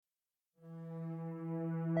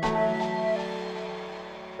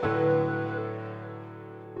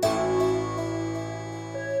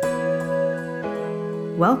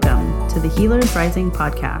Welcome to the Healers Rising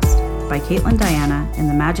podcast by Caitlin Diana and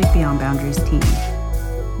the Magic Beyond Boundaries team,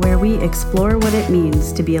 where we explore what it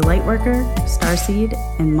means to be a light worker, starseed,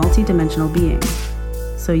 and multidimensional being,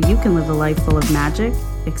 so you can live a life full of magic,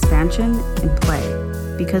 expansion, and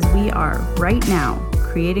play, because we are, right now,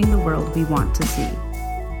 creating the world we want to see.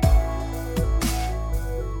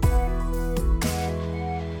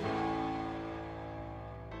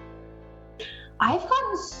 I've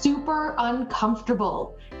gotten super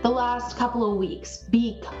uncomfortable the last couple of weeks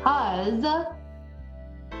because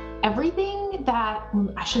everything that,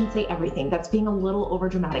 I shouldn't say everything, that's being a little over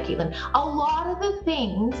dramatic, Caitlin. A lot of the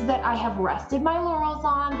things that I have rested my laurels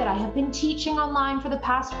on, that I have been teaching online for the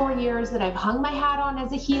past 4 years, that I've hung my hat on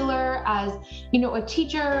as a healer, as, a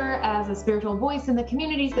teacher, as a spiritual voice in the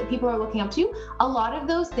communities that people are looking up to, a lot of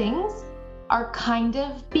those things are kind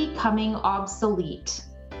of becoming obsolete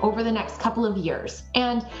over the next couple of years.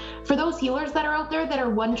 And for those healers that are out there that are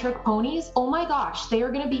one-trick ponies, oh my gosh, they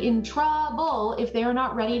are going to be in trouble if they are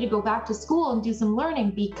not ready to go back to school and do some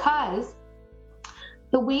learning, because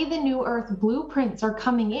the way the New Earth blueprints are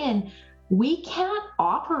coming in, we can't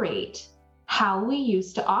operate how we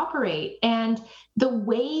used to operate. And the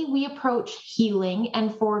way we approach healing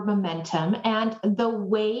and forward momentum, and the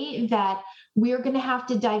way that we're going to have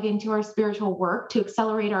to dive into our spiritual work to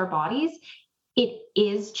accelerate our bodies, it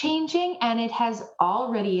is changing, and it has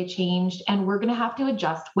already changed, and we're going to have to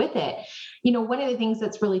adjust with it. One of the things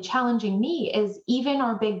that's really challenging me is even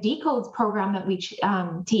our Big Decodes program that we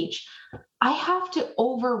teach, I have to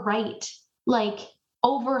overwrite like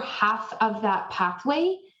over half of that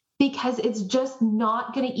pathway, because it's just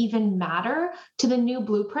not going to even matter to the new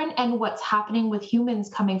blueprint and what's happening with humans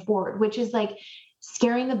coming forward, which is like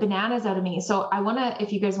scaring the bananas out of me. So I want to,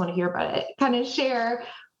 if you guys want to hear about it, kind of share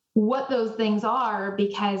what those things are,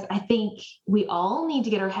 because I think we all need to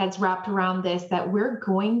get our heads wrapped around this, that we're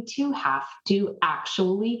going to have to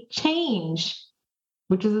actually change,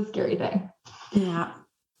 which is a scary thing. Yeah.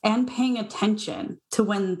 And paying attention to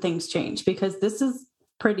when things change, because this is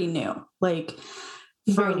pretty new. Like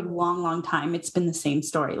for a long, long time, it's been the same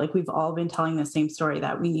story. Like we've all been telling the same story,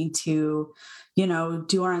 that we need to,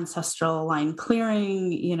 do our ancestral line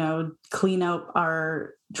clearing, clean out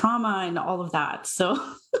our trauma and all of that. So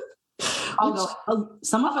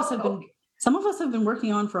some of us have been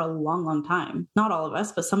working on for a long, long time. Not all of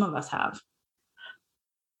us, but some of us have.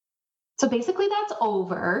 So basically that's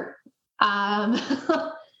over.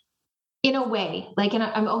 In a way,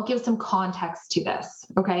 I'll give some context to this.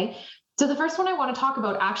 Okay. So the first one I want to talk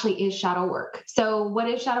about actually is shadow work. So what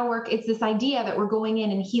is shadow work? It's this idea that we're going in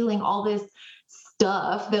and healing all this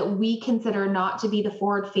stuff that we consider not to be the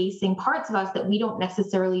forward-facing parts of us that we don't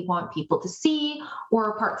necessarily want people to see,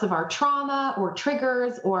 or parts of our trauma or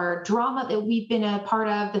triggers or drama that we've been a part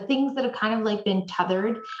of, the things that have kind of like been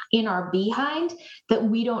tethered in our behind that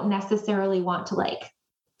we don't necessarily want to like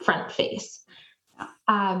front face.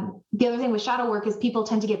 The other thing with shadow work is people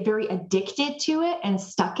tend to get very addicted to it and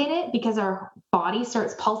stuck in it, because our body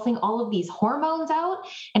starts pulsing all of these hormones out,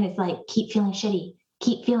 and it's like, keep feeling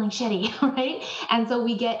shitty, right? And so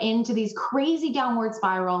we get into these crazy downward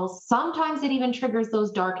spirals. Sometimes it even triggers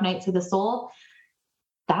those dark nights of the soul.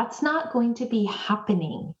 That's not going to be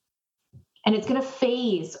happening. And it's going to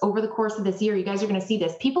phase over the course of this year. You guys are going to see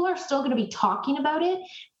this. People are still going to be talking about it,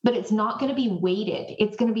 but it's not going to be weighted.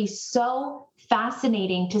 It's going to be so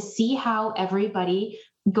fascinating to see how everybody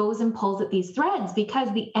goes and pulls at these threads,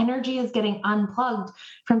 because the energy is getting unplugged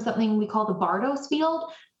from something we call the Bardos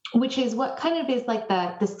field, which is what kind of is like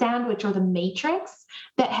the sandwich or the matrix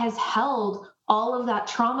that has held all of that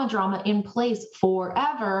trauma drama in place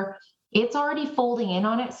forever. It's already folding in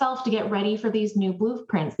on itself to get ready for these new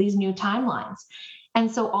blueprints, these new timelines.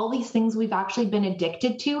 And so all these things we've actually been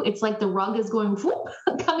addicted to, it's like the rug is going whoop,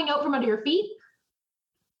 coming out from under your feet.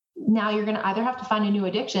 Now you're going to either have to find a new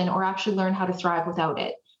addiction or actually learn how to thrive without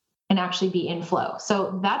it and actually be in flow.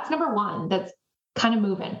 So that's number one, that's kind of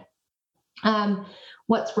moving.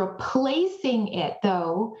 What's replacing it,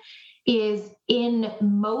 though, is in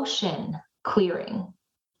motion clearing.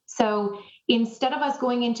 So instead of us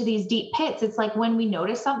going into these deep pits, it's like when we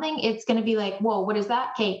notice something, it's going to be like, whoa, what is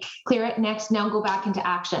that? Okay, clear it. Next, now go back into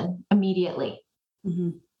action immediately. Mm-hmm.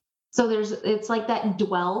 So it's like that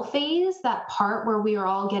dwell phase, that part where we are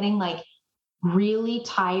all getting like really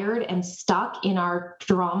tired and stuck in our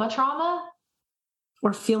trauma.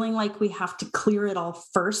 Or feeling like we have to clear it all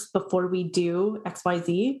first before we do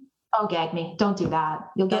XYZ. Oh, gag me. Don't do that.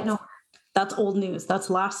 That's old news. That's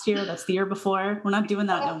last year. That's the year before. We're not doing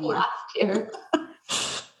that no more. Last year.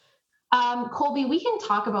 Colby, we can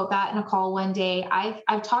talk about that in a call one day.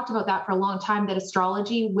 I've talked about that for a long time, that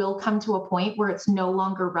astrology will come to a point where it's no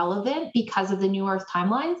longer relevant because of the new Earth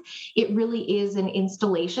timelines. It really is an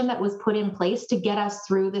installation that was put in place to get us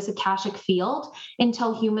through this Akashic field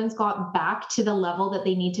until humans got back to the level that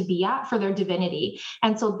they need to be at for their divinity.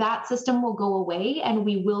 And so that system will go away, and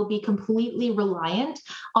we will be completely reliant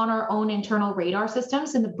on our own internal radar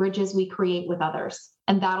systems and the bridges we create with others.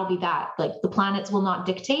 And that'll be that. Like, the planets will not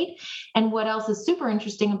dictate. And what else is super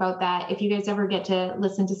interesting about that, if you guys ever get to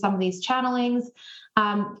listen to some of these channelings,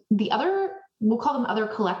 the other, we'll call them other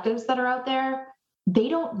collectives that are out there, they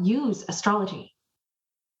don't use astrology.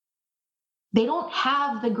 They don't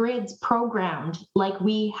have the grids programmed like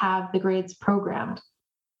we have the grids programmed.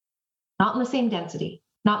 Not in the same density,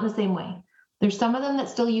 not in the same way. There's some of them that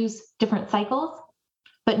still use different cycles,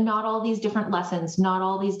 but not all these different lessons, not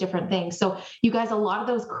all these different things. So you guys, a lot of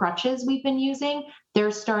those crutches we've been using,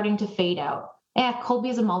 they're starting to fade out. Colby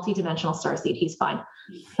is a multi-dimensional starseed. He's fine.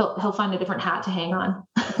 He'll find a different hat to hang on.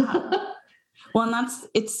 Well, and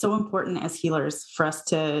it's so important as healers for us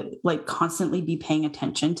to like constantly be paying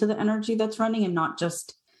attention to the energy that's running and not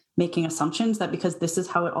just making assumptions that because this is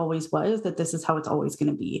how it always was, that this is how it's always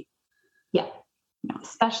going to be. Yeah.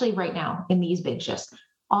 Especially right now in these big shifts.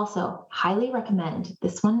 Also, highly recommend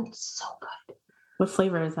this one. So good. What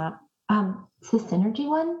flavor is that? It's the Synergy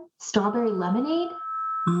one, strawberry lemonade.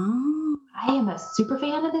 Oh, I am a super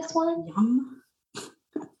fan of this one. Yum.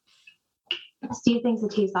 Steve thinks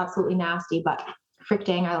it tastes absolutely nasty, but frick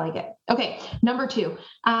dang, I like it. Okay, number two.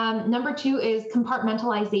 Number two is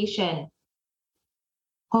compartmentalization.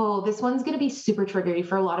 Oh, this one's going to be super triggery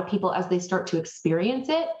for a lot of people as they start to experience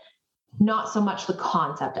it. Not so much the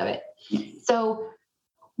concept of it. So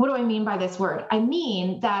what do I mean by this word? I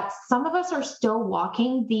mean that some of us are still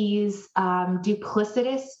walking these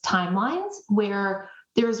duplicitous timelines where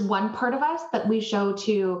there's one part of us that we show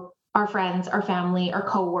to our friends, our family, our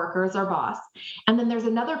coworkers, our boss. And then there's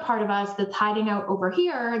another part of us that's hiding out over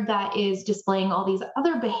here that is displaying all these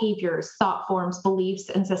other behaviors, thought forms, beliefs,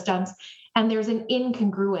 and systems. And there's an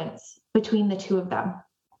incongruence between the two of them.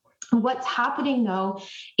 What's happening, though,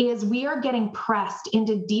 is we are getting pressed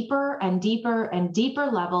into deeper and deeper and deeper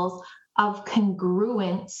levels of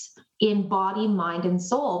congruence in body, mind, and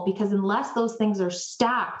soul, because unless those things are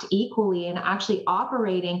stacked equally and actually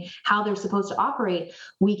operating how they're supposed to operate,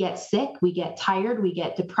 we get sick, we get tired, we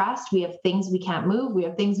get depressed, we have things we can't move, we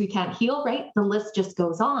have things we can't heal, right? The list just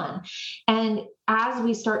goes on. And as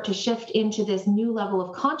we start to shift into this new level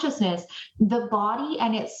of consciousness, the body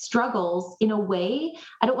and its struggles, in a way,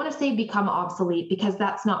 I don't want to say become obsolete because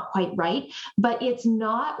that's not quite right, but it's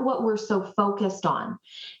not what we're so focused on.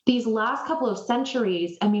 These last couple of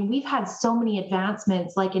centuries, I mean, we've had so many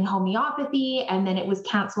advancements like in homeopathy, and then it was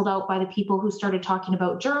canceled out by the people who started talking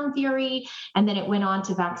about germ theory, and then it went on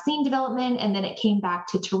to vaccine development, and then it came back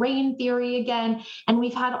to terrain theory again. And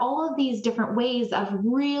we've had all of these different ways of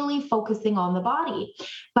really focusing on the body.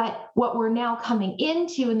 But what we're now coming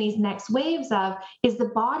into in these next waves of is the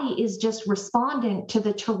body is just responding to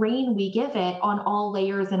the terrain we give it on all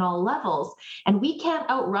layers and all levels. And we can't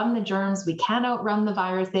outrun the germs. We can't outrun the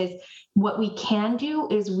viruses. What we can do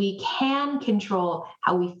is we can control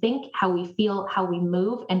how we think, how we feel, how we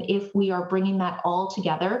move, and if we are bringing that all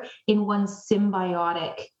together in one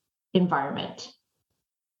symbiotic environment.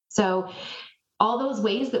 So all those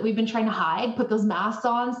ways that we've been trying to hide, put those masks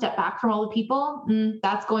on, step back from all the people,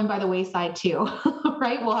 that's going by the wayside too,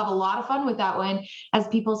 right? We'll have a lot of fun with that one as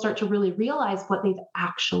people start to really realize what they've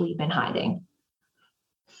actually been hiding.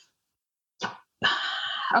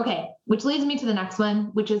 Okay, which leads me to the next one,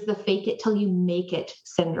 which is the fake it till you make it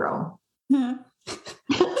syndrome.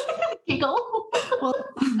 Giggle. Well,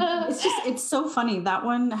 it's so funny. That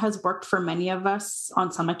one has worked for many of us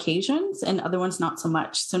on some occasions and other ones not so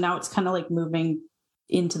much. So now it's kind of like moving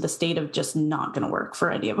into the state of just not going to work for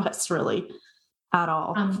any of us really at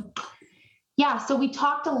all. Yeah. So we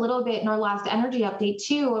talked a little bit in our last energy update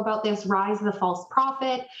too about this rise of the false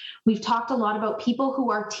prophet. We've talked a lot about people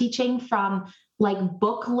who are teaching from like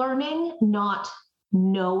book learning, not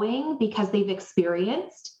knowing because they've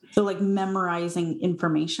experienced. So like memorizing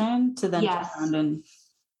information to then yes. turn around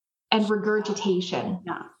and regurgitation.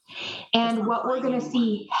 Yeah. And what we're going to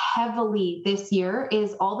see heavily this year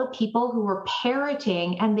is all the people who are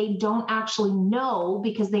parroting and they don't actually know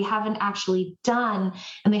because they haven't actually done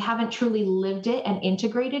and they haven't truly lived it and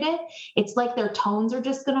integrated it. It's like their tones are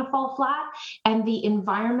just going to fall flat and the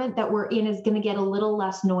environment that we're in is going to get a little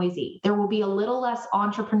less noisy. There will be a little less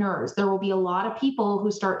entrepreneurs. There will be a lot of people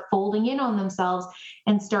who start folding in on themselves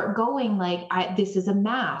and start going like, this is a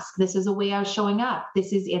mask. This is a way I was showing up.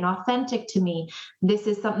 This is inauthentic to me. This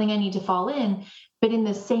is something something I need to fall in. But in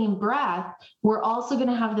the same breath, we're also going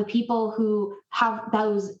to have the people who have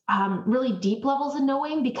those really deep levels of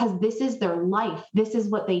knowing, because this is their life. This is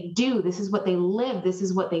what they do. This is what they live. This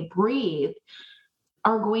is what they breathe,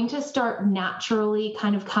 are going to start naturally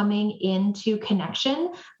kind of coming into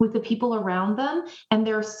connection with the people around them. And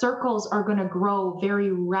their circles are going to grow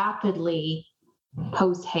very rapidly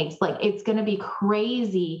post haste. Like, it's going to be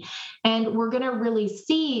crazy. And we're going to really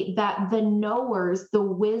see that the knowers, the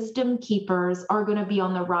wisdom keepers, are going to be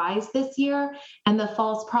on the rise this year. And the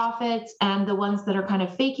false prophets and the ones that are kind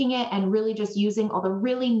of faking it and really just using all the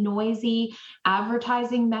really noisy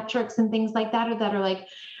advertising metrics and things like that, that are like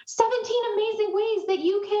 17 amazing ways that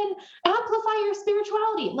you can amplify your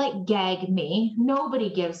spirituality. Like, gag me.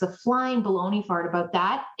 Nobody gives a flying baloney fart about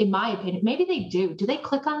that, in my opinion. Maybe they do. Do they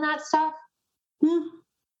click on that stuff?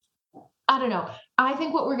 I don't know. I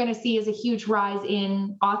think what we're going to see is a huge rise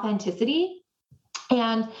in authenticity.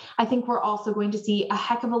 And I think we're also going to see a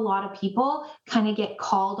heck of a lot of people kind of get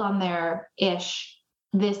called on their ish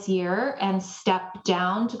this year and step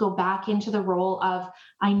down to go back into the role of,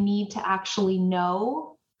 I need to actually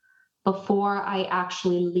know before I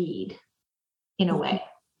actually lead, in a way,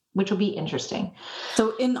 which will be interesting.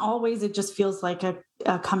 So in all ways, it just feels like a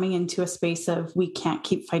coming into a space of, we can't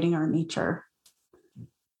keep fighting our nature.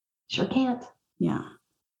 Sure can't. Yeah.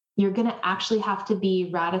 You're going to actually have to be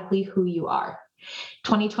radically who you are.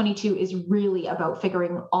 2022 is really about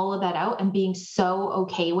figuring all of that out and being so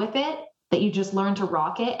okay with it that you just learn to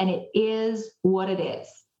rock it, and it is what it is.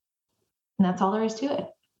 And that's all there is to it.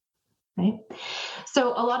 Right? So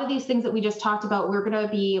a lot of these things that we just talked about, we're going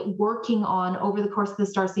to be working on over the course of the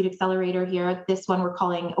Starseed Accelerator here. This one we're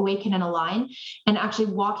calling Awaken and Align, and actually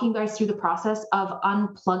walking you guys through the process of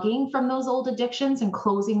unplugging from those old addictions and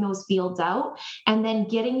closing those fields out, and then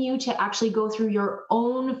getting you to actually go through your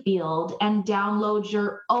own field and download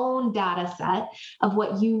your own data set of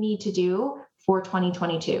what you need to do for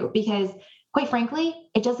 2022. Because quite frankly,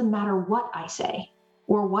 it doesn't matter what I say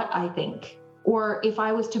or what I think, or if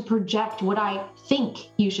I was to project what I think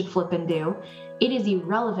you should flip and do. It is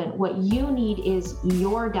irrelevant. What you need is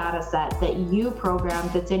your data set that you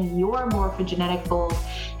programmed, that's in your morphogenetic fold,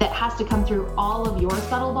 that has to come through all of your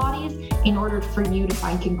subtle bodies in order for you to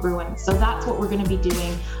find congruence. So that's what we're going to be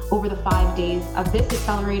doing over the 5 days of this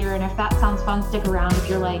accelerator. And if that sounds fun, stick around. If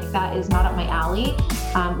you're like, that is not up my alley,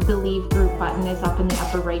 the leave group button is up in the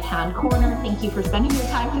upper right-hand corner. Thank you for spending your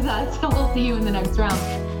time with us. We'll see you in the next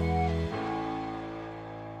round.